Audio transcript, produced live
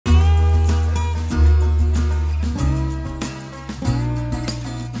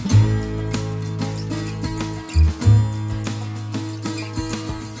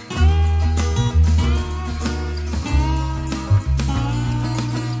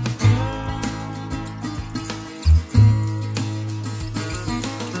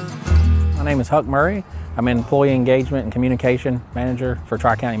name is Huck Murray. I'm an Employee Engagement and Communication Manager for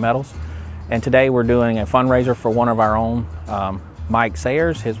Tri-County Metals. And today we're doing a fundraiser for one of our own, Mike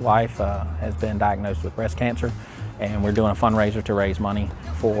Sayers. His wife has been diagnosed with breast cancer, and we're doing a fundraiser to raise money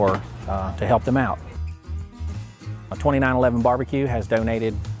to help them out. 2911 BBQ has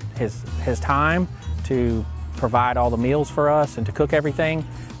donated his time to provide all the meals for us and to cook everything.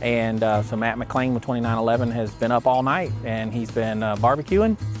 And so Matt McLean with 2911 has been up all night and he's been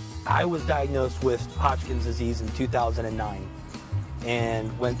barbecuing. I was diagnosed with Hodgkin's disease in 2009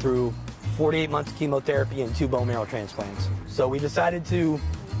 and went through 48 months of chemotherapy and 2 bone marrow transplants. So we decided to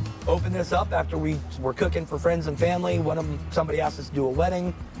open this up after we were cooking for friends and family. Somebody asked us to do a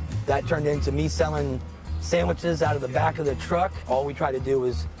wedding. That turned into me selling sandwiches out of the back of the truck. All we try to do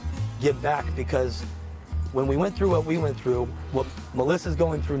is give back, because when we went through what we went through, what Melissa's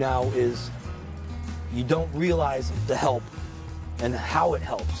going through now is you don't realize the help and how it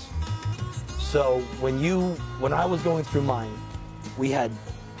helps. So when I was going through mine, we had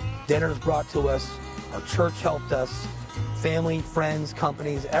dinners brought to us, our church helped us, family, friends,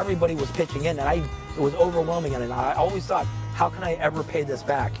 companies, everybody was pitching in, and it was overwhelming, and I always thought, how can I ever pay this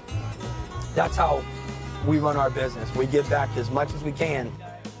back? That's how we run our business. We give back as much as we can.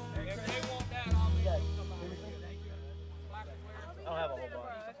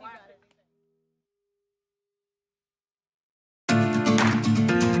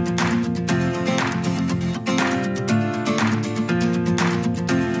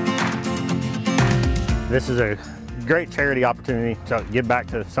 This is a great charity opportunity to give back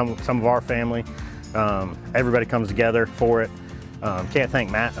to some of our family. Everybody comes together for it. Can't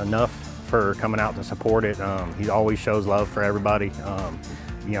thank Matt enough for coming out to support it. He always shows love for everybody.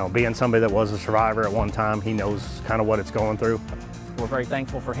 You know, being somebody that was a survivor at one time, he knows kind of what it's going through. We're very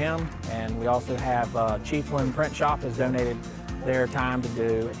thankful for him, and we also have Chiefland Print Shop has donated their time to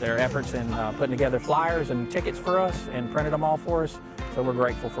do their efforts in putting together flyers and tickets for us and printed them all for us. So we're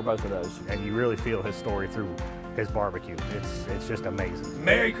grateful for both of those. And you really feel his story through his barbecue. It's just amazing.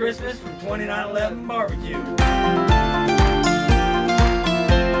 Merry Christmas from 2911 BBQ.